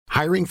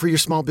Hiring for your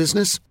small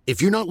business?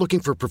 If you're not looking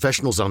for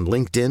professionals on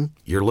LinkedIn,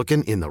 you're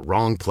looking in the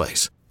wrong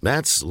place.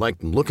 That's like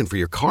looking for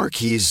your car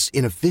keys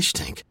in a fish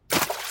tank.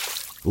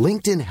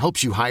 LinkedIn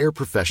helps you hire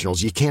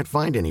professionals you can't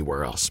find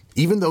anywhere else,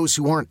 even those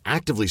who aren't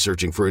actively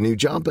searching for a new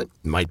job but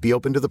might be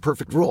open to the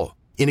perfect role.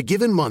 In a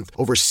given month,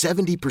 over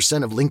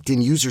 70% of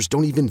LinkedIn users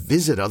don't even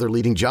visit other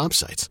leading job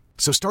sites.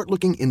 So start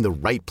looking in the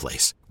right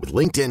place. With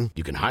LinkedIn,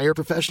 you can hire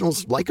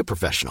professionals like a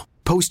professional.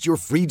 Post your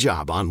free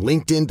job on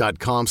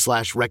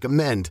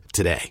linkedin.com/recommend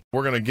today.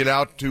 We're going to get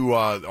out to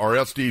our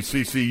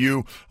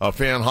SDCCU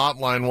fan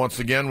hotline once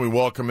again. We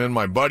welcome in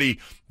my buddy,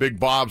 Big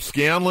Bob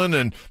Scanlon.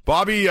 And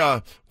Bobby,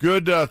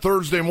 good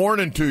Thursday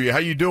morning to you. How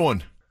you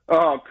doing?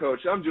 Oh,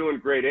 Coach, I'm doing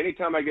great.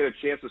 Anytime I get a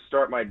chance to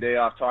start my day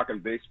off talking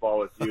baseball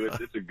with you,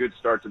 it's a good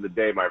start to the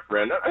day, my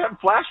friend. I have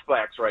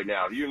flashbacks right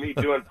now. You and me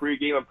doing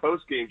pregame and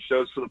postgame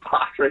shows for the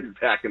Padres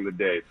back in the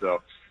day.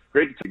 So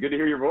good to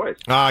hear your voice.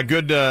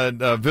 Good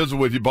to visit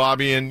with you,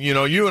 Bobby. And, you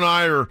know, you and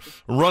I are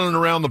running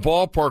around the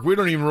ballpark. We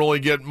don't even really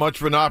get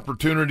much of an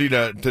opportunity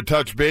to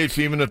touch base,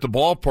 even at the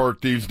ballpark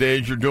these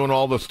days. You're doing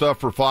all the stuff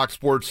for Fox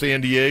Sports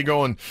San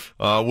Diego and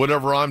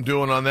whatever I'm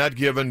doing on that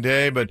given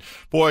day. But,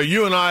 boy,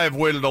 you and I have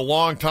waited a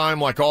long time,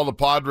 like all the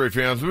Padre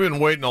fans. We've been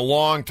waiting a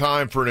long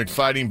time for an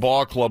exciting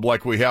ball club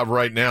like we have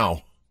right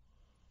now.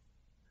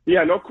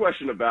 Yeah, no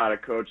question about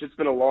it, Coach. It's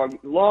been a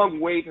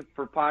long wait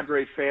for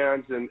Padre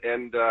fans, and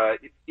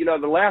you know,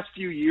 the last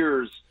few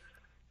years,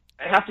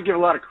 I have to give a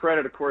lot of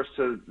credit, of course,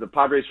 to the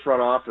Padres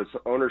front office,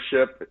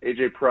 ownership,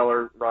 AJ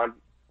Preller,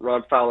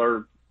 Ron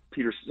Fowler,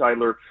 Peter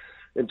Seidler,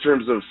 in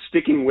terms of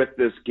sticking with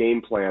this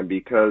game plan,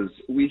 because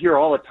we hear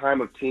all the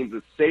time of teams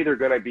that say they're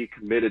going to be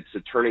committed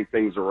to turning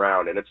things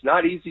around, and it's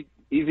not easy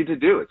to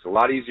do. It's a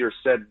lot easier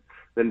said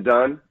than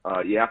done.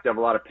 You have to have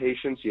a lot of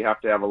patience. You have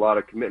to have a lot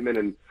of commitment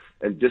and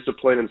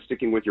discipline and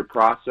sticking with your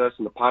process,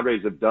 and the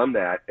Padres have done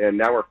that, and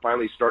now we're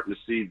finally starting to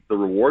see the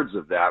rewards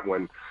of that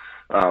when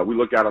we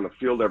look out on the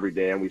field every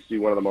day and we see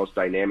one of the most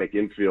dynamic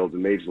infields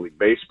in Major League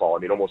Baseball. I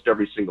mean, almost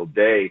every single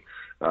day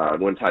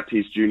when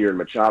Tatis Jr. and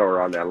Machado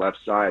are on that left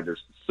side,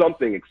 there's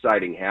something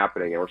exciting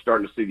happening, and we're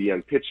starting to see the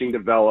young pitching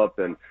develop,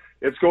 and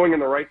it's going in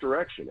the right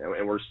direction,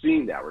 and we're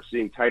seeing that. We're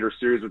seeing tighter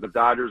series with the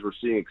Dodgers. We're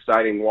seeing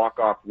exciting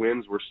walk-off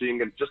wins. We're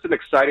seeing just an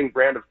exciting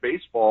brand of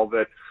baseball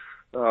that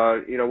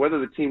you know, whether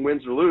the team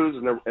wins or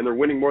loses, and they're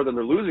winning more than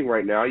they're losing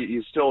right now,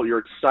 you're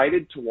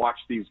excited to watch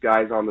these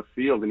guys on the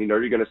field, and you know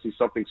you're going to see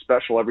something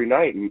special every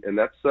night, and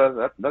that's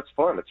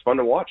fun. It's fun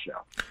to watch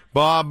now.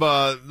 Bob,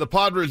 the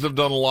Padres have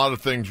done a lot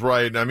of things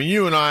right. I mean,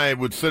 you and I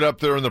would sit up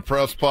there in the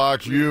press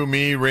box, you,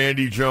 me,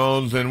 Randy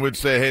Jones, and would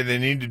say, hey, they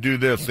need to do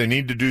this, they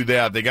need to do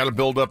that, they got to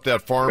build up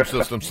that farm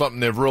system, something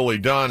they've really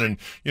done. And,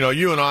 you know,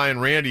 you and I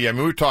and Randy, I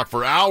mean, we talked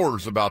for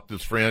hours about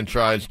this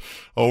franchise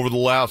over the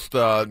last,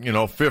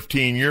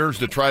 15 years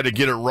to try to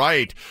get it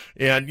right.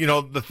 And, you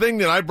know, the thing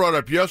that I brought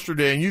up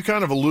yesterday, and you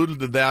kind of alluded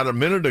to that a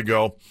minute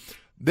ago,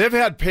 they've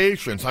had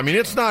patience. I mean,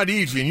 it's not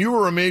easy, and you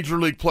were a major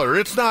league player.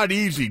 It's not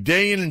easy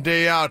day in and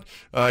day out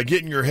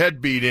getting your head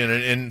beat in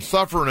and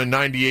suffering a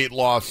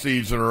 98-loss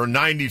season or a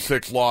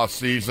 96-loss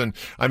season.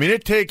 I mean,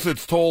 it takes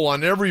its toll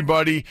on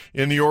everybody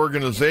in the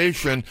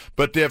organization,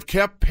 but they've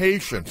kept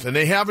patience, and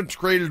they haven't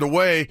traded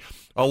away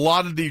a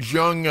lot of these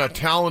young,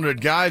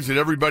 talented guys that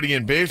everybody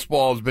in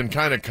baseball has been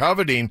kind of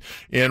coveting.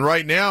 And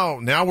right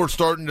now we're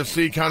starting to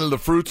see kind of the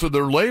fruits of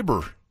their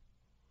labor.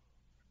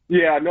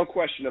 Yeah, no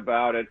question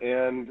about it.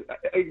 And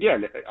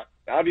again,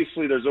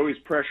 obviously there's always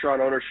pressure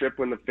on ownership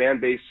when the fan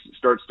base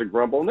starts to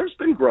grumble, and there's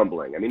been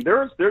grumbling. I mean,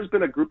 there's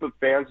been a group of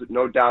fans that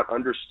no doubt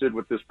understood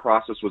what this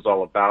process was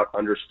all about,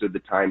 understood the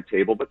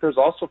timetable, but there's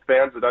also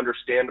fans that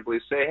understandably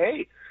say,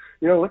 hey,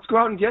 you know, let's go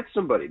out and get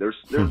somebody. There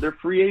are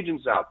free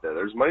agents out there.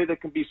 There's money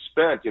that can be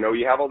spent. You know,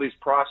 you have all these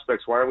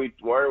prospects. When are we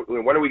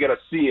going to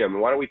see them?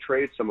 And why don't we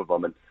trade some of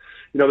them? And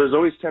you know, there's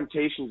always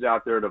temptations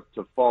out there to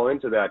fall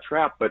into that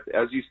trap. But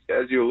as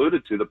you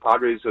alluded to, the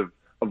Padres have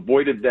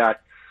avoided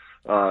that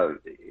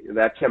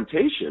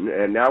temptation,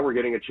 and now we're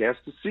getting a chance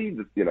to see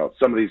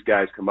some of these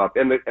guys come up.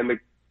 And the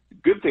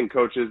good thing,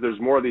 Coach, is there's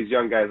more of these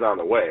young guys on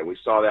the way, and we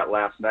saw that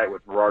last night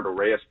with Gerardo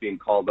Reyes being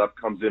called up,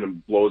 comes in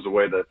and blows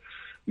away the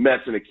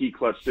Mets in a key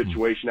clutch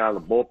situation out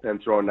of the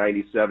bullpen, throwing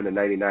 97 and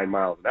 99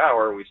 miles an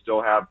hour. We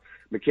still have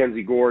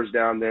Mackenzie Gores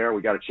down there.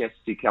 We got a chance to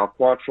see Cal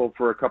Quantrill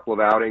for a couple of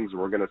outings.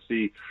 We're going to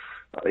see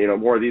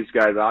more of these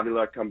guys,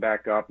 Avila, come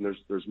back up, and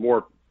there's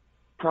more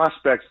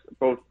prospects,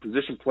 both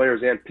position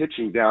players and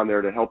pitching down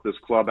there to help this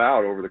club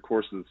out over the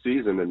course of the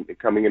season and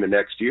coming into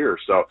next year.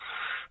 So,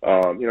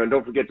 and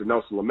don't forget that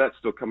Nelson Lamet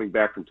still coming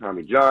back from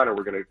Tommy John, and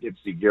we're going to get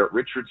to see Garrett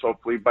Richards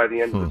hopefully by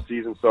the end of the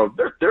season. So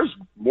there's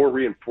more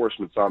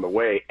reinforcements on the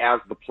way as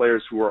the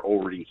players who are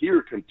already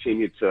here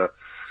continue to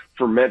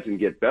ferment and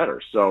get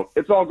better. So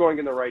it's all going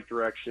in the right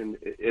direction.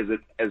 Is it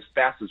as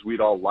fast as we'd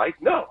all like?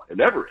 No, it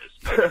never is.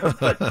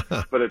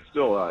 but it's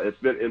still it's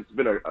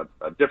been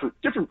a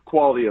different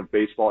quality of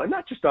baseball, and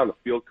not just on the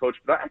field, Coach,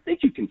 but I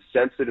think you can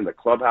sense it in the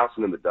clubhouse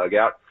and in the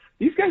dugout.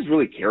 These guys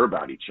really care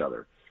about each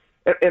other.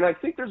 And I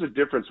think there's a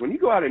difference when you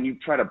go out and you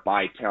try to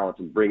buy talent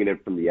and bring it in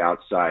from the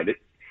outside.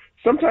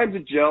 sometimes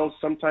it gels,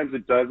 sometimes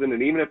it doesn't,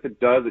 and even if it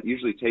does, it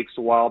usually takes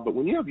a while. But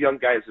when you have young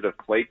guys that have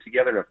played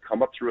together and have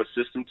come up through a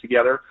system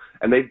together,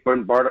 and they've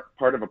been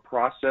part of a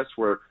process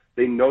where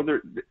they know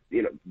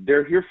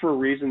they're here for a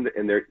reason,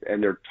 and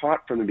they're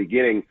taught from the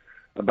beginning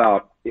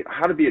about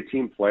how to be a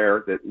team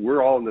player, that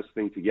we're all in this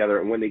thing together.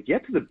 And when they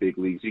get to the big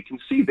leagues, you can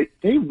see that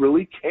they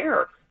really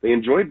care. They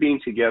enjoy being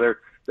together.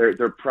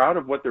 They're proud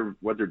of what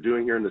they're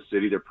doing here in the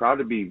city. They're proud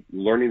to be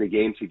learning the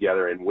game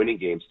together and winning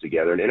games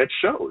together, and it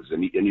shows.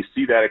 And you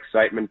see that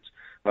excitement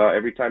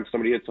every time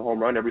somebody hits a home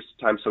run, every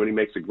time somebody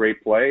makes a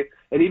great play,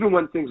 and even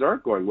when things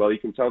aren't going well, you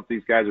can tell that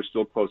these guys are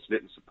still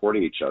close-knit and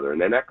supporting each other, and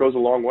then that goes a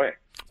long way.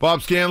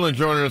 Bob Scanlon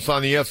joining us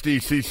on the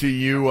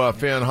SDCCU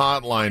fan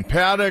hotline.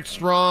 Paddock,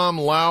 Strom,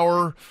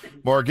 Lauer,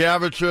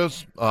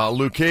 Margevicius,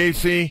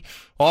 Lucchesi,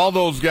 all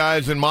those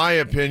guys, in my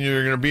opinion,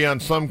 are going to be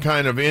on some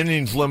kind of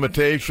innings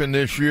limitation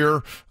this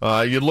year.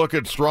 You look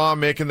at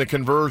Strom making the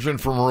conversion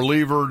from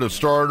reliever to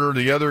starter.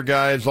 The other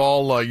guys,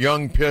 all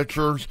young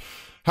pitchers.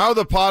 How are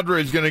the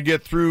Padres going to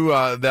get through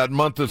that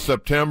month of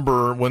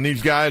September when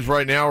these guys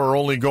right now are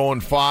only going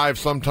 5,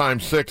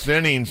 sometimes 6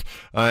 innings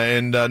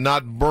and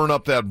not burn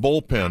up that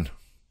bullpen?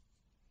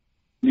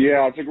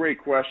 Yeah, it's a great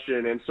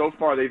question, and so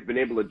far they've been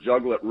able to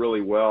juggle it really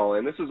well,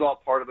 and this is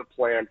all part of the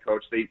plan,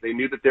 Coach. They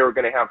knew that they were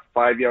going to have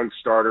 5 young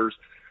starters.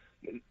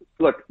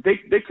 Look,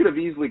 they could have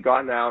easily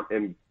gotten out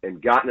and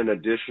gotten an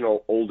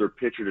additional older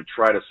pitcher to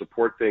try to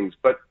support things,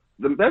 but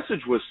the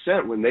message was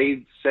sent when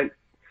they sent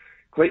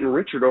Clayton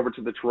Richard over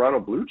to the Toronto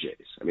Blue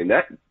Jays. I mean,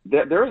 that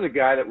there was a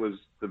guy that was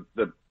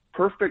the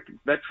perfect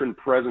veteran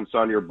presence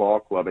on your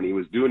ball club, and he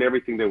was doing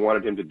everything they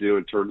wanted him to do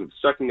in terms of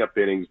sucking up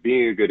innings,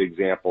 being a good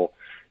example.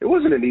 It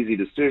wasn't an easy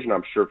decision,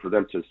 I'm sure, for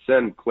them to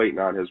send Clayton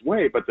on his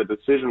way, but the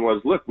decision was,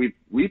 look,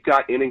 we've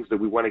got innings that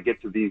we want to get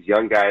to these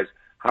young guys.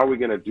 How are we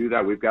going to do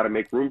that? We've got to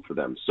make room for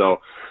them. So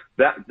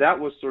that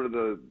was sort of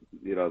the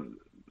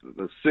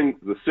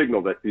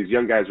signal that these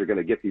young guys are going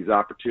to get these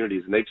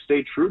opportunities, and they've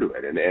stayed true to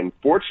it. And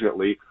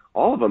fortunately,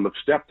 all of them have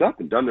stepped up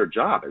and done their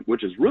job,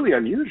 which is really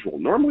unusual.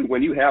 Normally,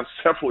 when you have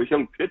several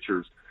young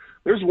pitchers,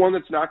 there's one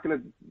that's not going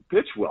to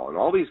pitch well, and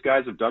all these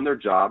guys have done their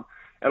job.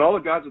 And all the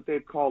guys that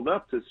they've called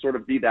up to sort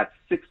of be that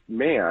 6th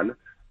man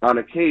on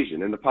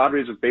occasion. And the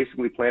Padres have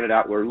basically planned it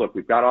out where, look,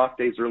 we've got off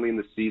days early in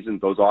the season.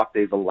 Those off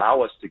days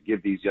allow us to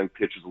give these young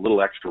pitchers a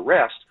little extra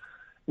rest.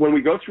 When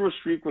we go through a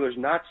streak where there's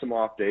not some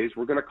off days,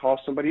 we're going to call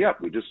somebody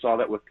up. We just saw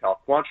that with Cal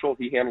Quantrill.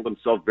 He handled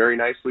himself very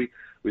nicely.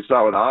 We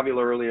saw it with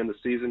Avila early in the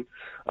season.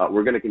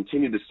 We're going to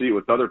continue to see it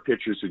with other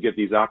pitchers who get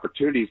these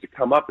opportunities to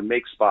come up and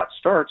make spot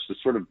starts to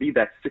sort of be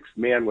that 6th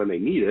man when they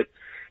need it.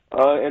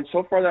 And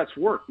so far that's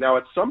worked. Now,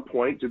 at some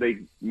point, do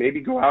they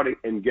maybe go out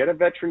and get a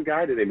veteran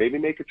guy? Do they maybe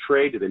make a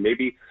trade? Do they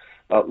maybe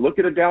look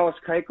at a Dallas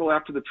Keuchel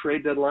after the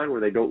trade deadline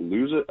where they don't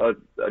lose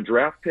a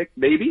draft pick?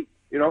 Maybe.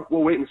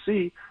 We'll wait and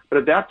see. But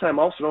at that time,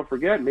 also don't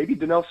forget, maybe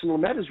Dinelson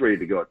Lamet is ready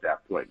to go at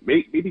that point.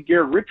 Maybe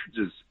Garrett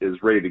Richards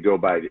is ready to go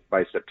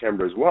by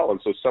September as well. And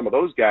so some of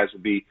those guys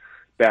will be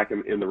back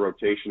in the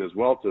rotation as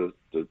well to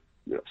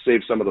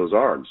save some of those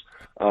arms.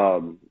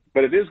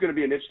 But it is going to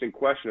be an interesting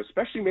question,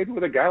 especially maybe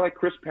with a guy like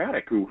Chris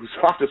Paddock, who's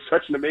off to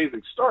such an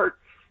amazing start.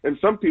 And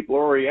some people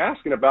are already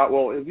asking about,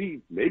 well, is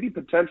he maybe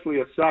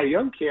potentially a Cy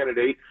Young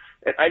candidate?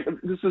 And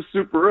this is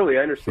super early.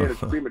 I understand it's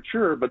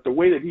premature, but the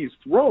way that he's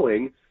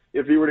throwing,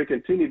 if he were to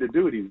continue to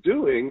do what he's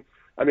doing,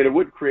 I mean, it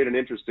would create an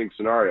interesting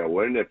scenario,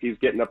 wouldn't it? If he's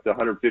getting up to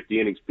 150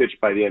 innings pitched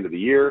by the end of the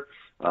year,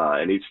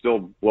 and he's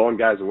still blowing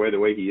guys away the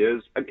way he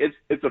is. I mean,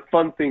 it's a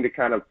fun thing to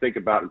kind of think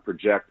about and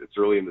project. It's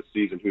early in the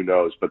season, who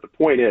knows? But the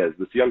point is,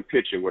 this young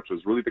pitching, which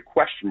was really the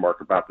question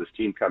mark about this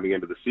team coming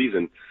into the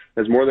season,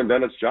 has more than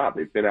done its job.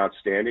 They've been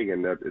outstanding,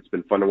 and it's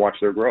been fun to watch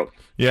their growth.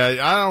 Yeah,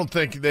 I don't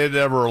think they'd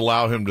ever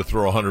allow him to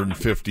throw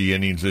 150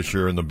 innings this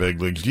year in the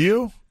big leagues. Do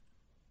you?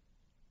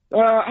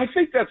 I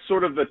think that's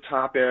sort of the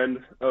top end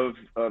of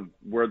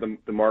where the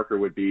marker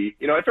would be.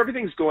 If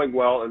everything's going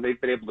well and they've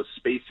been able to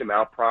space him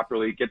out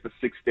properly, get the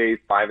 6 days,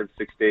 5 and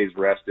 6 days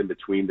rest in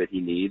between that he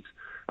needs,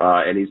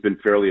 and he's been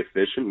fairly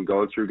efficient in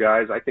going through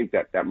guys, I think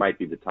that might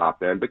be the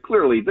top end. But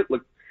clearly,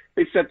 look,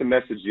 they sent the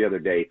message the other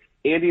day.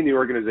 Andy and the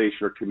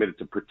organization are committed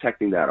to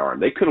protecting that arm.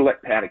 They could have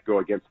let Paddock go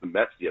against the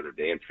Mets the other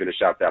day and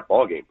finish out that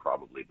ball game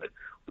probably. But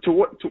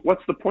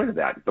what's the point of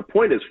that? The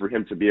point is for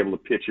him to be able to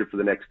pitch here for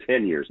the next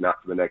 10 years, not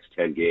for the next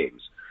 10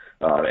 games.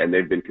 And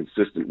they've been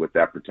consistent with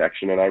that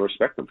protection, and I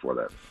respect them for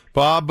that.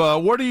 Bob,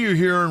 what are you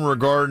hearing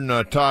regarding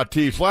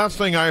Tatis? Last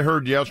thing I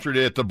heard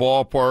yesterday at the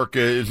ballpark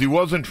is he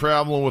wasn't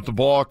traveling with the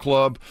ball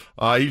club.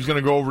 He's going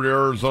to go over to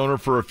Arizona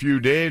for a few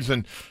days.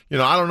 And,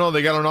 I don't know,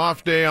 they got an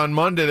off day on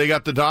Monday. They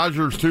got the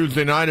Dodgers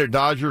Tuesday night at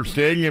Dodger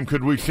Stadium.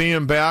 Could we see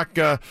him back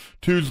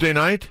Tuesday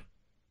night?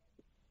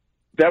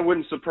 That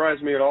wouldn't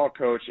surprise me at all,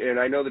 Coach. And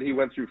I know that he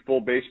went through full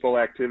baseball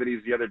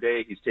activities the other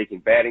day. He's taking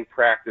batting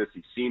practice.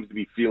 He seems to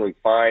be feeling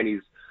fine.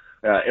 He's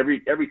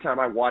every time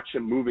I watch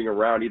him moving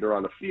around, either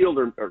on the field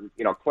or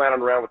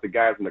clowning around with the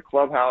guys in the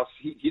clubhouse,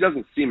 he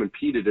doesn't seem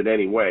impeded in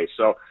any way.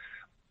 So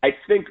I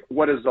think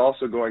what is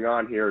also going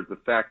on here is the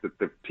fact that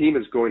the team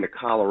is going to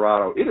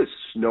Colorado. It is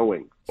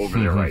snowing over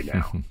there right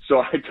now. So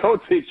I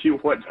don't think you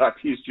want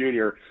Tatis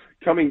Jr.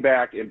 coming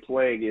back and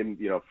playing in,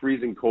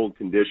 freezing cold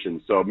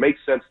conditions. So it makes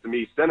sense to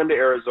me. Send him to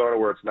Arizona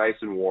where it's nice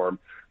and warm,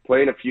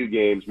 play in a few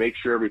games, make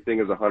sure everything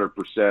is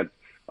 100%,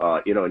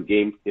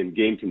 in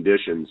game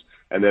conditions,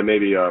 and then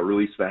maybe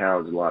release the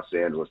Hounds in Los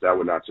Angeles. That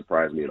would not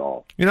surprise me at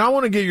all. I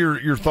want to get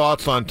your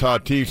thoughts on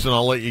Tatis, and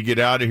I'll let you get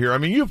out of here. I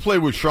mean, you played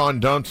with Sean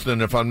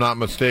Dunston, if I'm not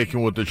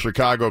mistaken, with the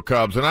Chicago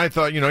Cubs, and I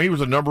thought, he was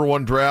a number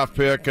 1 draft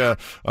pick,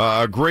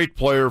 a great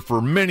player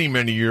for many,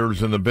 many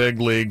years in the big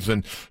leagues.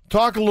 And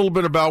talk a little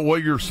bit about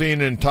what you're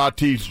seeing in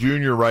Tatis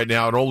Jr. right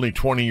now at only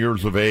 20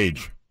 years of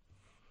age.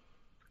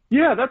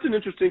 Yeah, that's an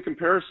interesting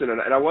comparison,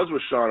 and I was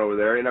with Sean over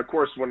there. And, of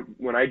course,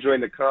 when I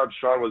joined the Cubs,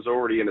 Sean was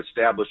already an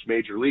established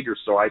major leaguer,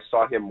 so I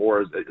saw him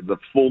more as the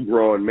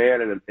full-grown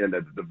man and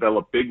a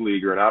developed big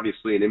leaguer, and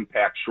obviously an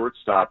impact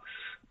shortstop,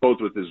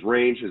 both with his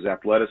range, his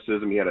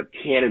athleticism. He had a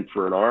cannon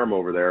for an arm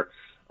over there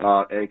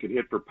and could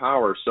hit for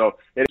power. So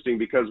interesting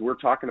because we're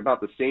talking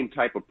about the same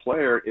type of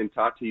player in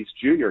Tatis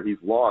Jr. He's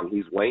long,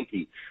 he's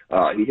lanky,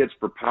 he hits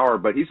for power,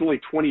 but he's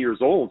only 20 years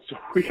old, so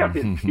we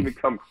haven't even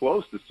come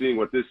close to seeing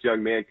what this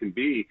young man can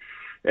be.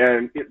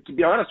 And to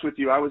be honest with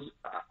you, I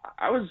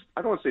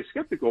don't want to say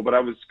skeptical, but I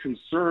was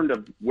concerned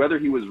of whether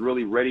he was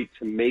really ready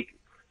to make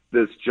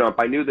this jump.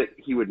 I knew that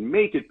he would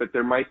make it, but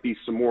there might be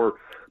some more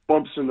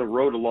bumps in the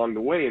road along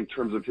the way in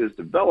terms of his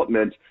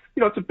development.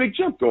 It's a big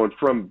jump going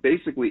from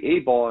basically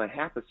A-ball and a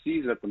half a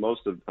season at the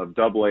most of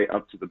Double-A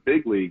up to the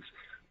big leagues.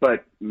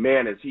 But,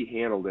 man, has he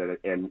handled it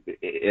and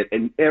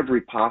in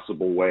every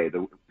possible way.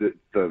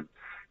 The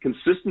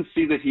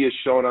consistency that he has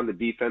shown on the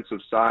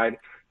defensive side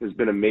has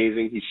been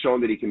amazing. He's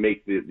shown that he can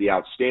make the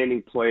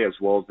outstanding play as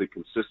well as the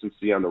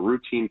consistency on the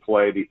routine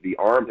play. The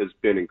arm has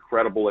been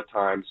incredible at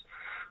times.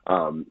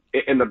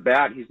 In the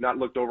bat, he's not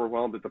looked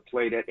overwhelmed at the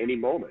plate at any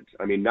moment.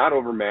 I mean, not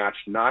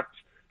overmatched, not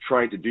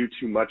trying to do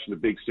too much in the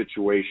big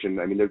situation.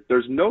 I mean,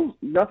 there's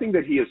nothing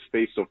that he has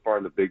faced so far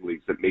in the big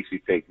leagues that makes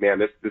me think, man,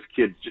 this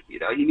kid,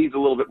 he needs a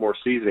little bit more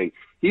seasoning.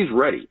 He's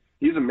ready.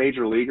 He's a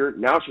major leaguer.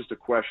 Now it's just a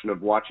question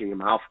of watching him.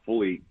 How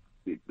fully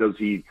does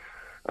he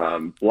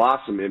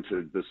blossom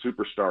into the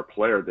superstar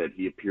player that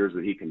he appears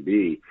that he can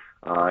be?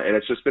 And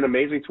it's just been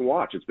amazing to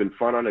watch. It's been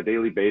fun on a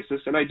daily basis.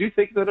 And I do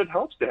think that it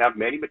helps to have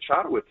Manny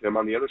Machado with him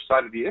on the other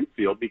side of the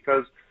infield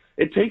because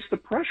it takes the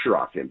pressure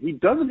off him. He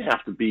doesn't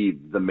have to be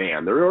the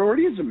man. There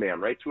already is a man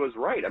right to his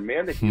right, a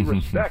man that he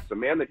respects, a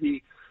man that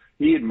he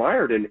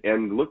admired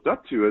and looked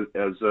up to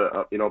as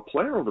a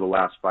player over the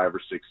last 5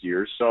 or 6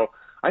 years. So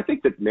I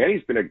think that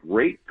Manny's been a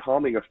great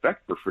calming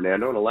effect for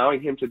Fernando and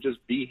allowing him to just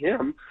be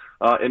him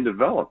and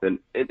develop. And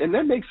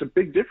that makes a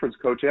big difference,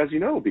 Coach, as you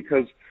know,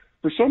 because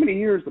for so many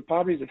years the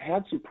Padres have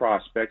had some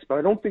prospects, but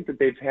I don't think that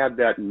they've had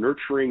that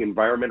nurturing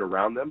environment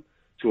around them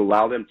to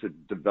allow them to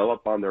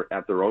develop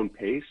at their own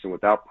pace and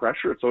without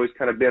pressure. It's always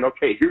kind of been,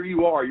 okay, here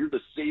you are. You're the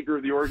savior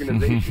of the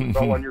organization. It's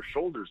all on your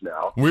shoulders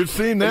now. We've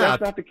seen that. And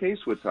that's not the case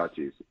with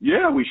Tatis.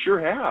 Yeah, we sure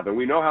have, and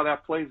we know how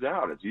that plays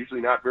out. It's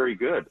usually not very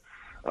good.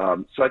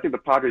 So I think the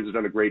Padres have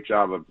done a great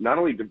job of not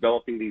only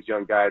developing these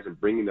young guys and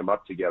bringing them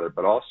up together,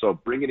 but also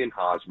bringing in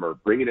Hosmer,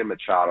 bringing in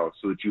Machado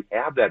so that you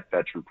have that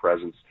veteran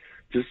presence.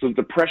 Just so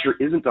the pressure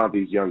isn't on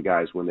these young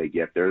guys when they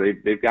get there.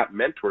 They've got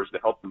mentors to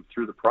help them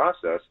through the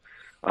process.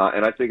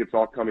 And I think it's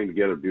all coming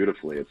together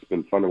beautifully. It's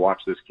been fun to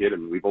watch this kid,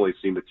 and we've only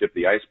seen the tip of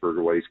the iceberg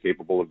of what he's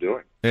capable of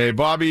doing. Hey,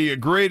 Bobby,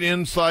 great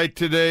insight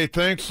today.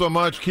 Thanks so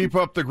much. Keep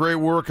up the great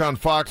work on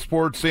Fox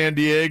Sports San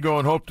Diego,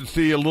 and hope to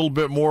see a little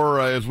bit more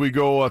as we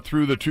go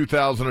through the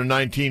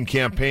 2019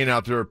 campaign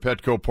out there at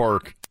Petco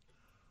Park.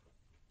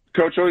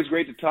 Coach, always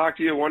great to talk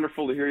to you.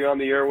 Wonderful to hear you on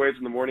the airwaves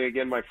in the morning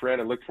again, my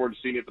friend, and look forward to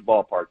seeing you at the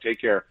ballpark.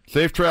 Take care.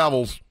 Safe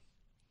travels.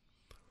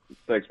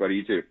 Thanks, buddy.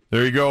 You too.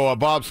 There you go.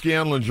 Bob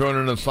Scanlon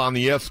joining us on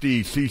the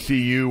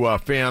SDCCU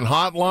fan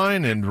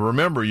hotline. And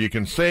remember, you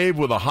can save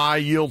with a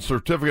high-yield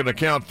certificate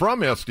account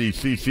from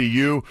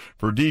SDCCU.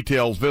 For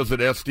details,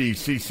 visit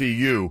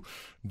sdccu.com.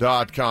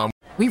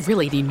 We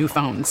really need new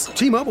phones.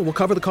 T-Mobile will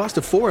cover the cost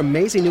of 4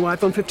 amazing new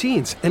iPhone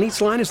 15s, and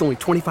each line is only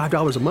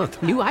 $25 a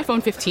month. New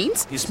iPhone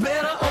 15s? It's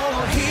better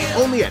over here.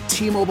 Only at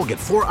T-Mobile, get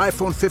 4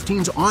 iPhone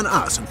 15s on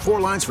us and 4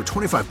 lines for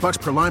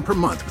 $25 per line per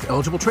month with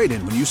eligible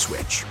trade-in when you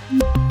switch.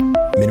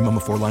 Minimum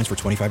of 4 lines for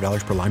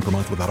 $25 per line per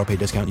month with autopay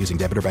discount using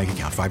debit or bank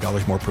account.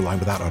 $5 more per line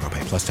without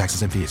autopay, plus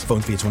taxes and fees. Phone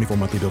fee at 24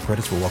 monthly bill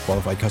credits for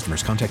well-qualified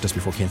customers. Contact us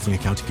before canceling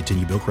account to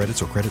continue bill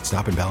credits or credit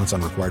stop and balance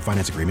on required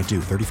finance agreement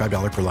due.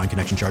 $35 per line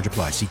connection charge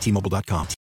applies. See T-Mobile.com.